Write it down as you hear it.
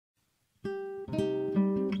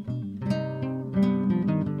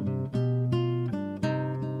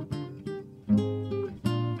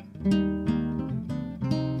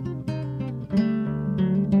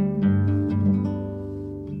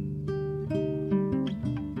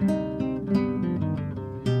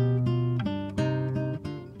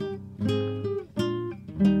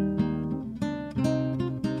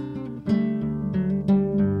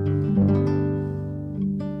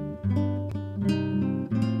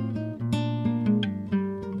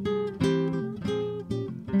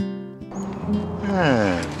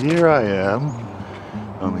And here I am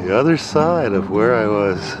on the other side of where I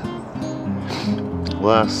was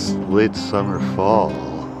last late summer fall.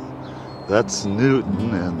 That's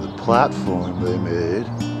Newton and the platform they made.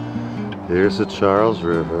 Here's the Charles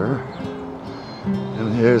River,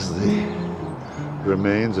 and here's the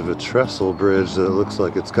remains of a trestle bridge that looks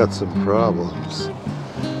like it's got some problems.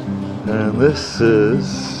 And this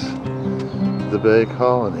is the Bay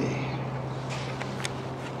Colony.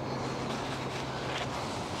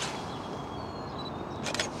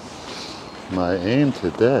 My aim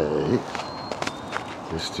today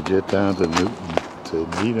is to get down to Newton, to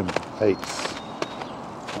Needham Heights,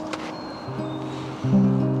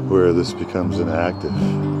 where this becomes an active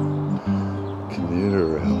commuter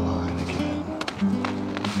rail line again.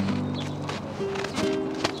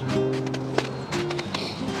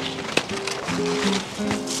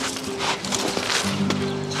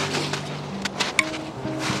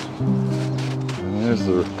 And there's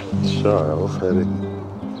the Charles heading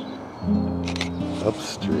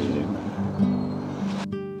upstream.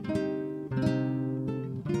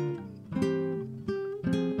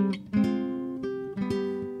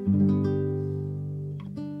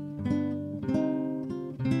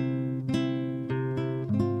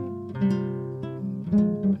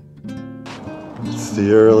 It's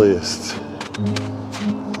the earliest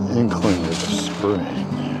inkling of spring.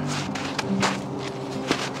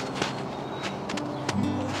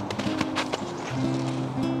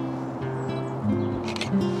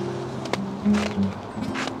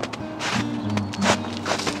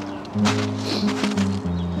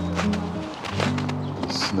 The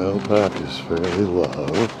snowpack is fairly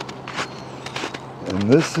low, and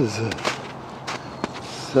this is a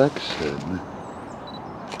section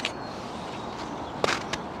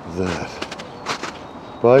that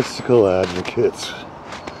bicycle advocates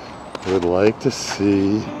would like to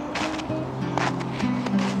see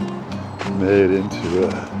made into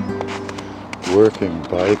a working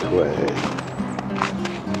bikeway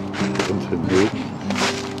into Newton.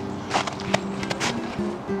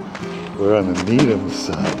 We're on the Needham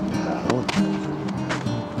side now.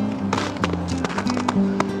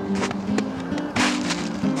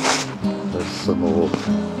 There's some old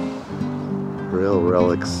rail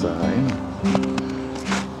relic sign.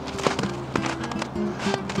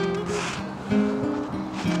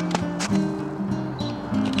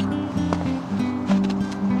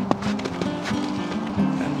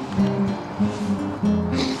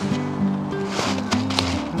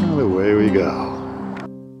 And away we go.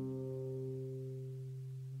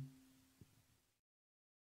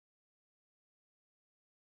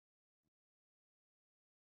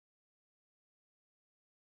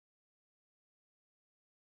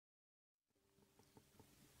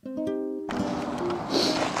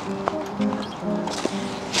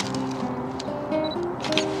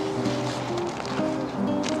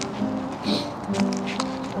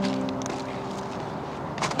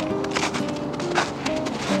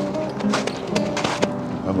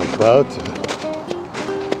 I'm about to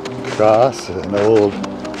cross an old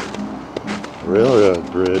railroad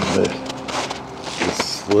bridge that is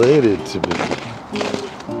slated to be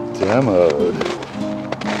demoed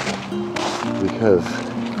because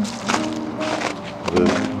the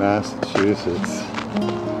Massachusetts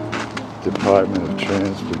Department of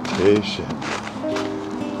Transportation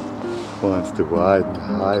wants to widen the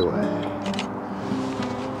highway.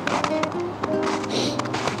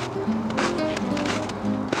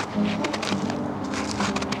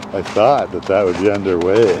 I thought that would be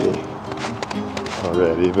underway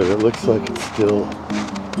already, but it looks like it's still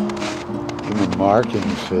in the marking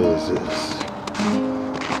phases,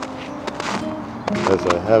 as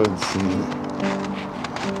I haven't seen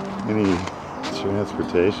any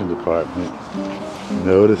transportation department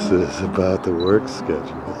notices about the work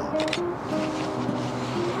schedule.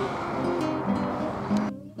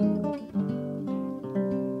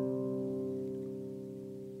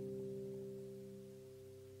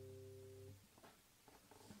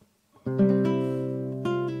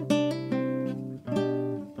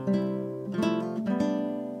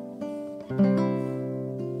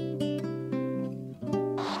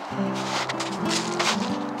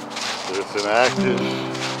 There's an active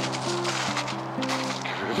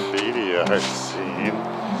graffiti art scene.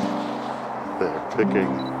 They're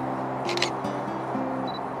picking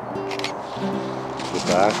the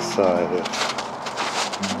backside of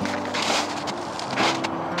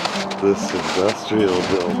this industrial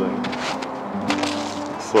building.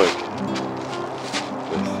 Looks like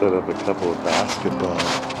they set up a couple of basketball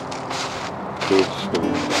hoops for the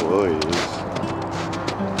employees.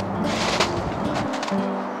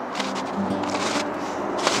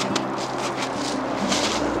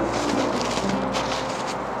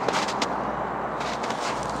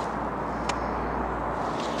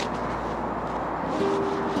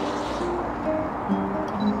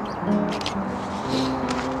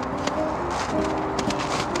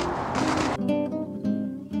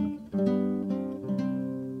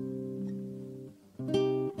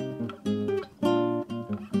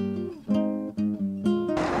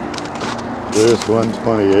 There's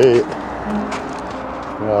 128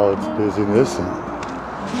 for all its busyness, and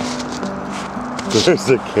there's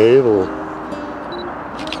a cable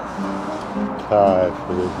tie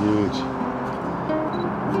for the huge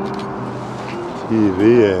TV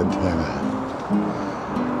antenna.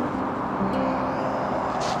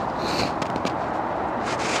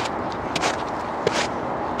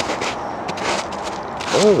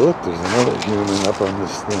 Oh, look, there's another human up on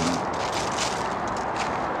this thing.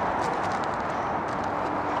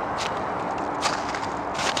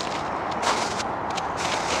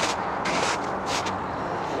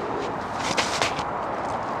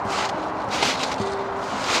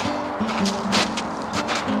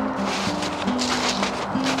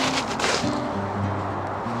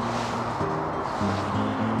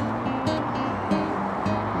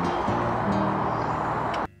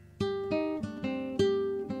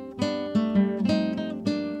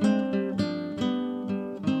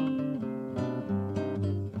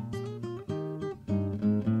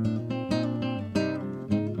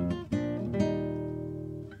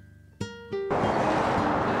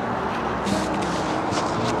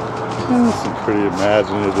 Some pretty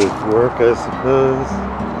imaginative work, I suppose.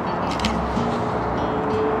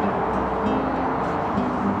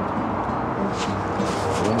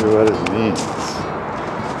 I wonder what it means.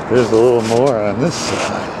 There's a little more on this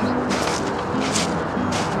side.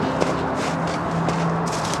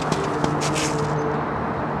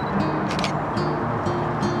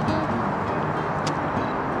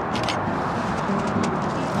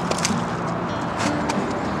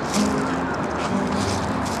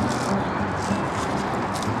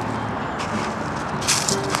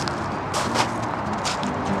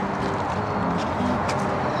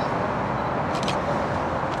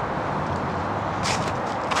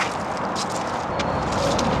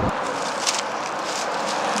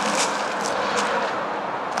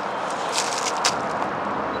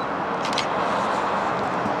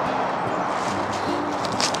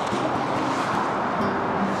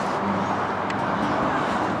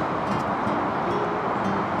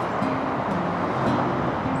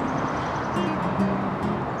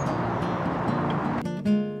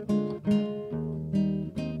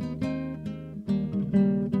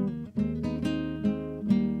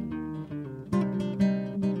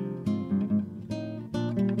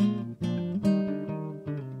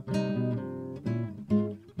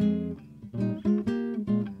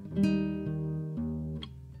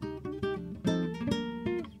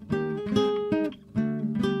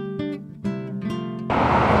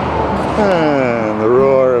 And the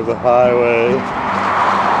roar of the highway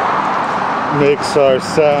makes our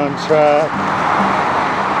soundtrack.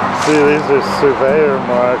 See, these are surveyor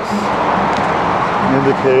marks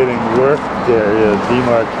indicating work area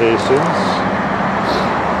demarcations.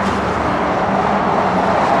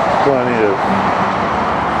 Plenty of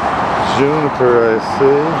juniper, I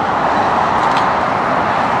see.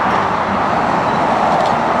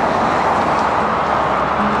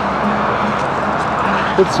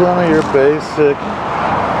 It's one of your basic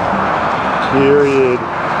period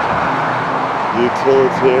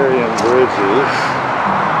utilitarian bridges.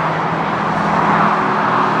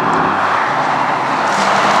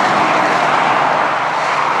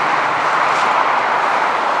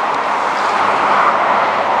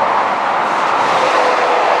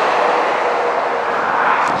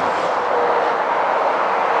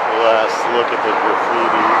 Last look at the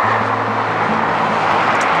graffiti.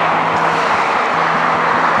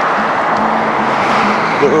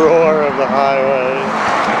 The roar of the highway.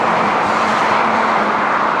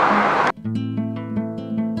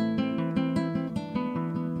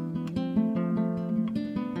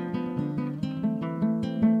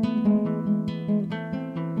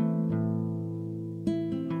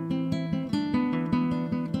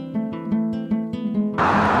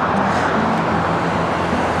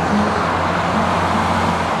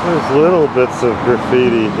 There's little bits of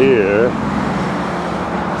graffiti here.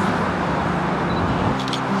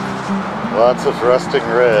 Lots of rusting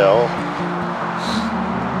rail.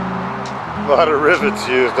 A lot of rivets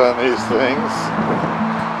used on these things.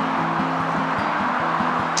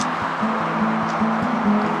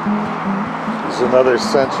 There's another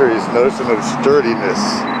century's notion of sturdiness.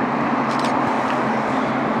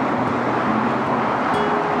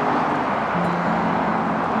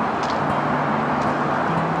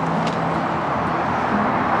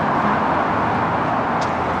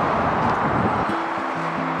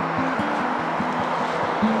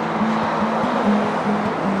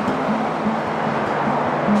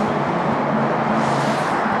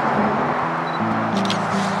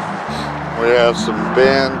 We have some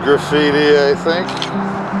band graffiti, I think,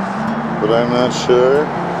 but I'm not sure.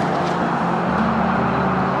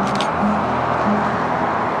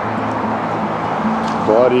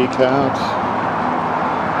 body count.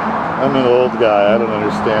 I'm an old guy, I don't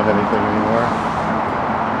understand anything anymore.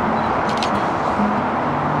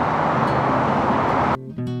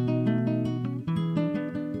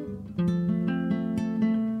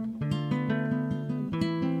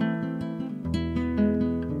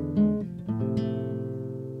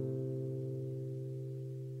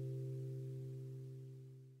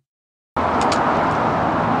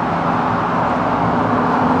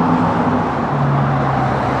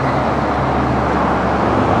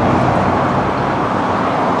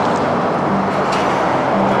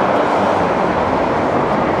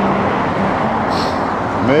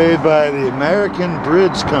 Made by the American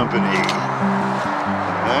Bridge Company in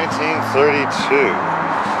 1932.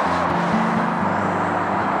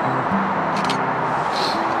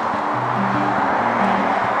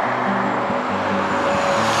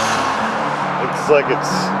 Looks like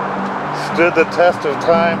it's stood the test of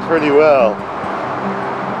time pretty well.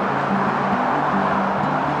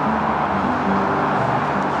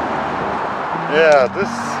 Yeah,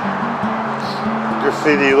 this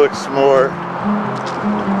graffiti looks more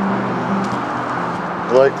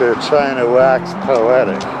like their China wax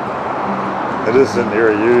poetic. It isn't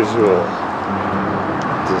your usual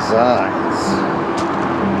designs.